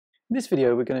In this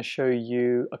video, we're going to show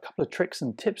you a couple of tricks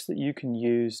and tips that you can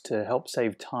use to help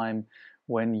save time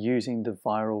when using the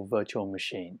VIRL virtual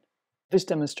machine. For this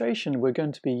demonstration, we're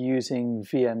going to be using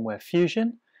VMware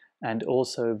Fusion and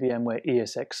also VMware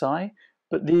ESXi,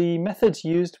 but the methods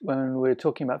used when we're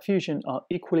talking about Fusion are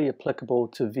equally applicable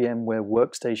to VMware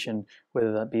Workstation,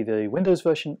 whether that be the Windows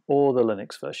version or the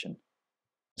Linux version.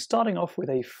 Starting off with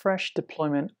a fresh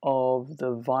deployment of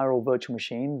the VIRL virtual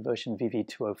machine, version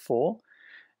VV204,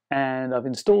 and I've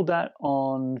installed that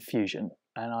on Fusion,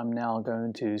 and I'm now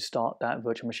going to start that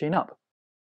virtual machine up.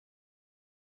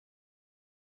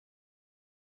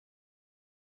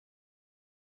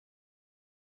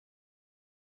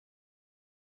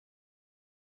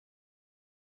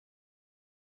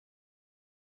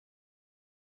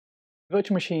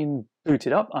 Virtual machine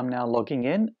booted up, I'm now logging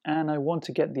in, and I want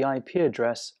to get the IP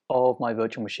address of my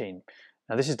virtual machine.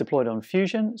 Now this is deployed on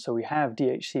Fusion, so we have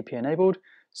DHCP enabled,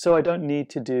 so I don't need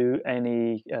to do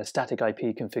any static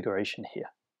IP configuration here.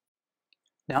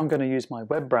 Now I'm going to use my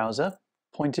web browser,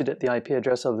 pointed at the IP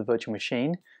address of the virtual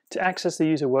machine, to access the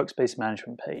user workspace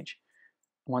management page.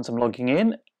 Once I'm logging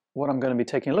in, what I'm going to be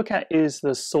taking a look at is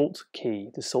the SALT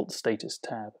key, the SALT status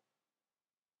tab.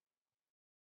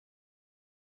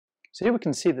 So here we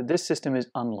can see that this system is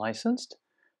unlicensed.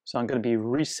 So I'm going to be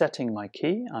resetting my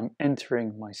key. I'm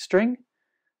entering my string,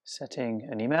 setting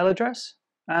an email address,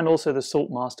 and also the SALT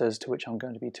masters to which I'm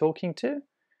going to be talking to.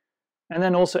 And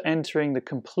then also entering the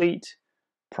complete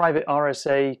private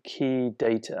RSA key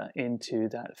data into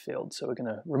that field. So we're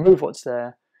going to remove what's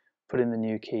there, put in the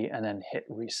new key, and then hit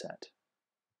reset.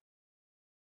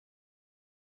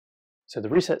 So the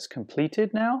reset's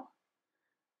completed now.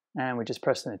 And we're just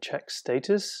pressing the check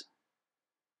status.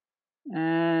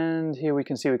 And here we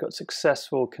can see we've got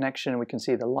successful connection. We can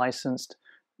see the licensed,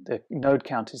 the node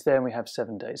count is there, and we have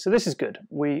 7 days. So this is good.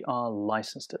 We are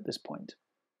licensed at this point.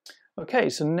 Okay,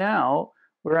 so now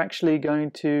we're actually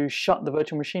going to shut the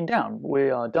virtual machine down.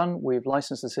 We are done. We've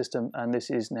licensed the system, and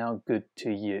this is now good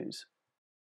to use.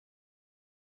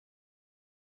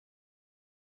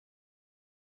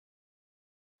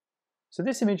 So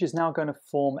this image is now going to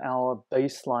form our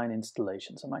baseline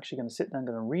installation. So I'm actually going to sit there, I'm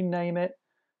going to rename it.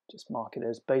 Just mark it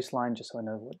as baseline just so I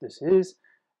know what this is.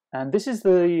 And this is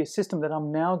the system that I'm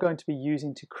now going to be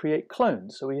using to create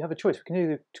clones. So we have a choice. We can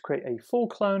either create a full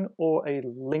clone or a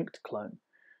linked clone.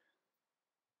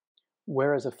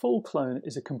 Whereas a full clone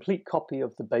is a complete copy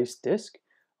of the base disk,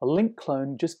 a linked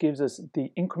clone just gives us the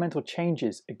incremental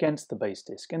changes against the base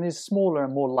disk and is smaller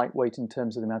and more lightweight in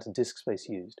terms of the amount of disk space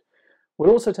used.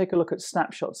 We'll also take a look at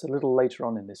snapshots a little later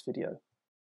on in this video.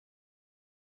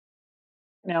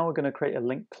 Now we're going to create a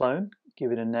linked clone,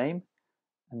 give it a name,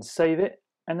 and save it,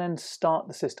 and then start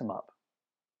the system up.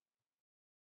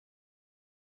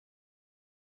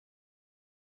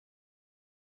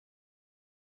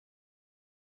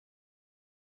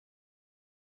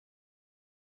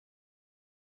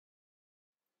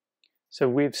 So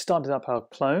we've started up our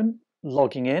clone,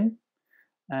 logging in,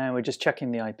 and we're just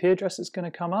checking the IP address that's going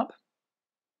to come up.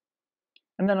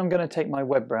 And then I'm going to take my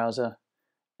web browser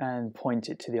and point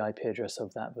it to the IP address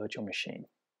of that virtual machine.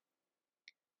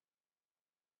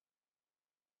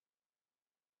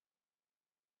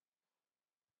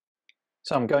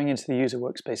 So I'm going into the user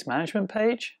workspace management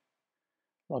page,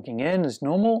 logging in as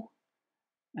normal,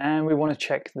 and we want to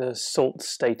check the SALT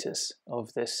status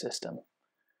of this system.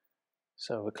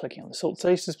 So we're clicking on the SALT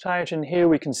status page, and here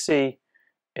we can see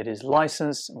it is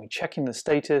licensed, and we're checking the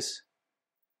status.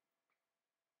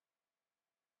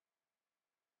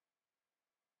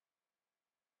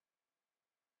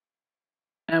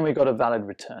 And we got a valid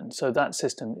return. So that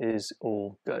system is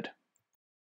all good.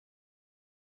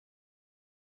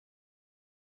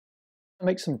 I'll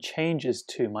make some changes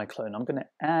to my clone. I'm going to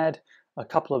add a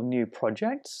couple of new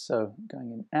projects. So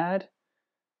going in add,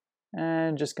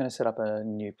 and just going to set up a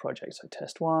new project. So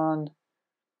test 1,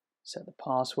 set the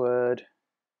password,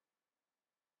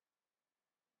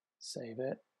 save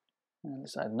it, and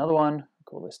let's add another one.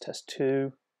 Call this test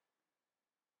 2.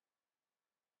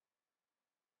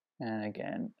 And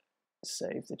again,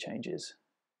 save the changes.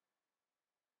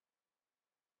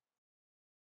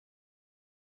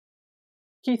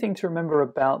 Key thing to remember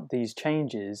about these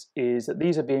changes is that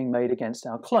these are being made against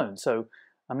our clone. So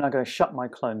I'm now going to shut my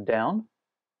clone down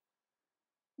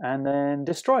and then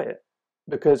destroy it,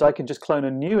 because I can just clone a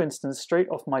new instance straight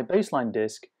off my baseline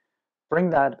disk,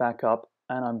 bring that back up,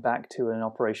 and I'm back to an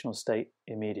operational state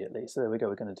immediately. So there we go.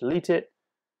 We're going to delete it.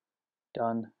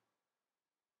 Done.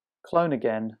 Clone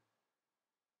again.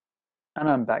 And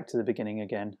I'm back to the beginning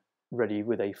again, ready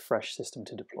with a fresh system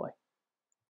to deploy.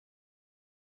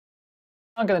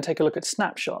 I'm going to take a look at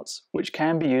snapshots, which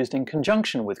can be used in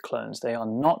conjunction with clones. They are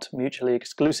not mutually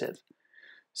exclusive.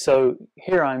 So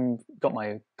here I've got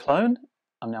my clone.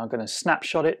 I'm now going to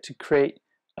snapshot it to create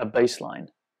a baseline.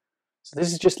 So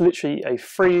this is just literally a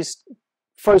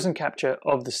frozen capture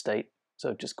of the state.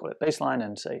 So just call it baseline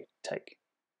and say take.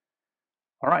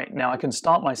 All right, now I can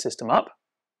start my system up.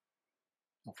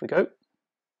 Off we go.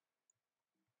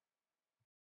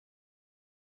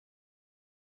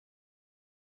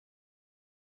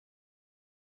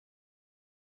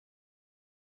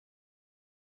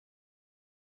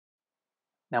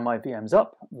 Now my VM's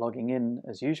up, logging in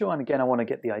as usual, and again I want to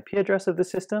get the IP address of the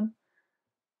system,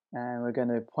 and we're going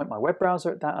to point my web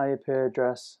browser at that IP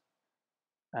address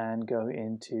and go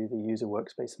into the user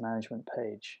workspace management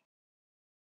page.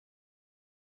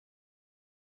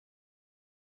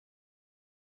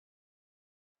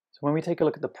 So when we take a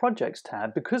look at the projects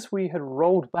tab, because we had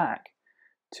rolled back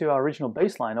to our original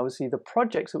baseline, obviously the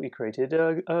projects that we created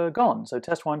are gone. So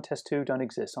test 1, test 2 don't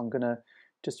exist. So I'm going to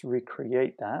just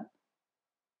recreate that.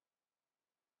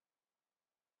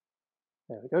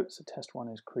 There we go, so test 1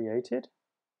 is created.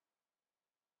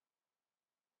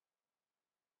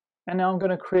 And now I'm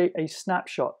going to create a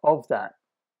snapshot of that.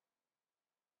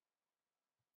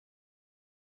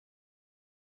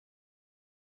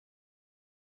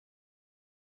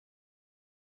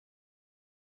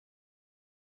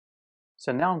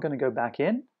 So now I'm going to go back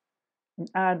in and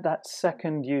add that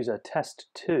second user, test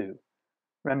 2.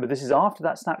 Remember, this is after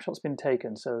that snapshot's been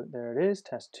taken, so there it is,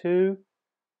 test 2.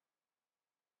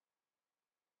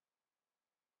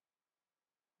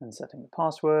 And setting the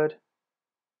password,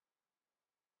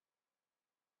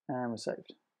 and we're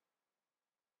saved.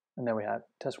 And there we have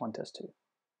test 1, test 2.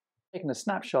 Taking a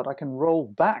snapshot, I can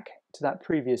roll back to that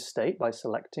previous state by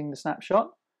selecting the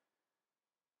snapshot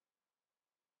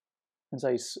and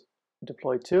say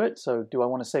deploy to it. So do I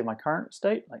want to save my current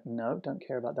state? Like, no, don't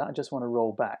care about that. I just want to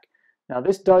roll back. Now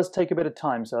this does take a bit of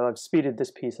time, so I've speeded this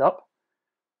piece up.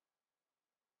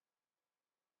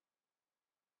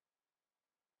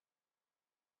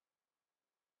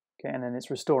 Okay, and then it's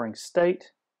restoring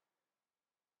state.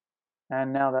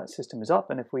 And now that system is up,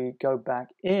 and if we go back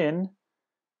in,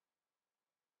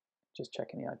 just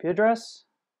checking the IP address,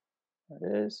 there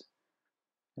it is.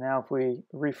 Now if we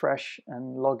refresh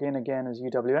and log in again as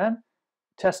UWM,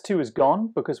 test 2 is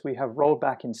gone because we have rolled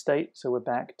back in state, so we're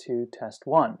back to test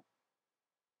 1.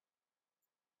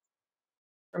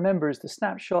 Remember, is the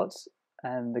snapshots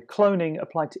and the cloning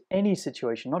apply to any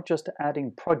situation, not just to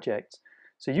adding projects.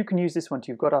 So you can use this once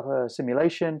you've got up a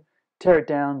simulation, tear it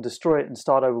down, destroy it, and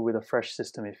start over with a fresh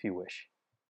system if you wish.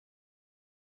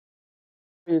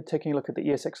 We're taking a look at the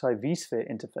ESXi vSphere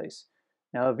interface.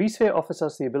 Now, vSphere offers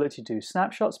us the ability to do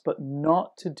snapshots, but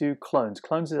not to do clones.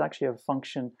 Clones is actually a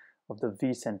function of the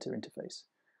vCenter interface.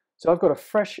 So I've got a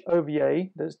fresh OVA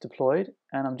that's deployed,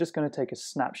 and I'm just going to take a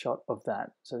snapshot of that.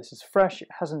 So this is fresh, it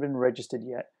hasn't been registered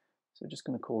yet. So just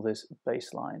going to call this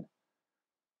baseline.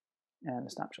 And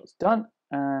the snapshot's done,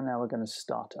 and now we're going to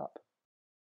start up.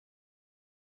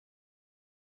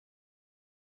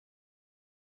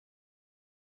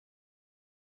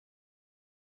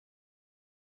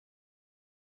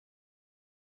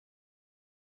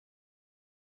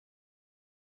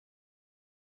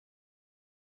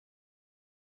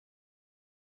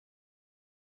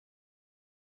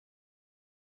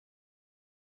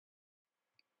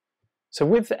 So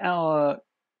with our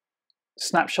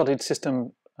snapshotted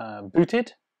system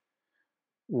booted,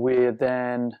 we're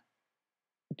then,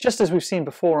 just as we've seen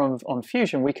before on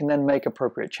Fusion, we can then make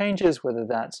appropriate changes, whether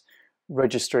that's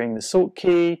registering the sort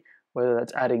key, whether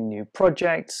that's adding new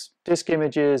projects, disk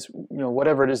images,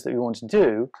 whatever it is that we want to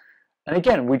do. And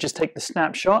again, we just take the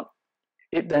snapshot,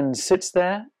 it then sits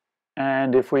there,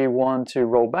 and if we want to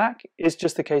roll back, it's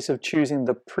just a case of choosing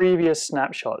the previous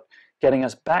snapshot, getting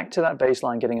us back to that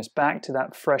baseline, getting us back to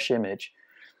that fresh image.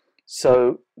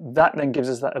 So that then gives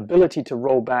us that ability to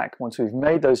roll back once we've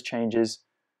made those changes,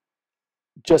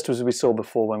 just as we saw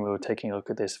before when we were taking a look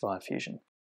at this via Fusion.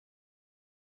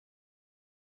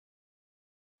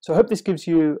 So I hope this gives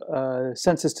you a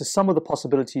sense as to some of the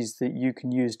possibilities that you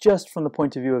can use just from the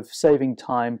point of view of saving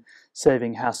time,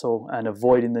 saving hassle, and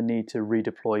avoiding the need to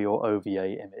redeploy your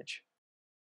OVA image.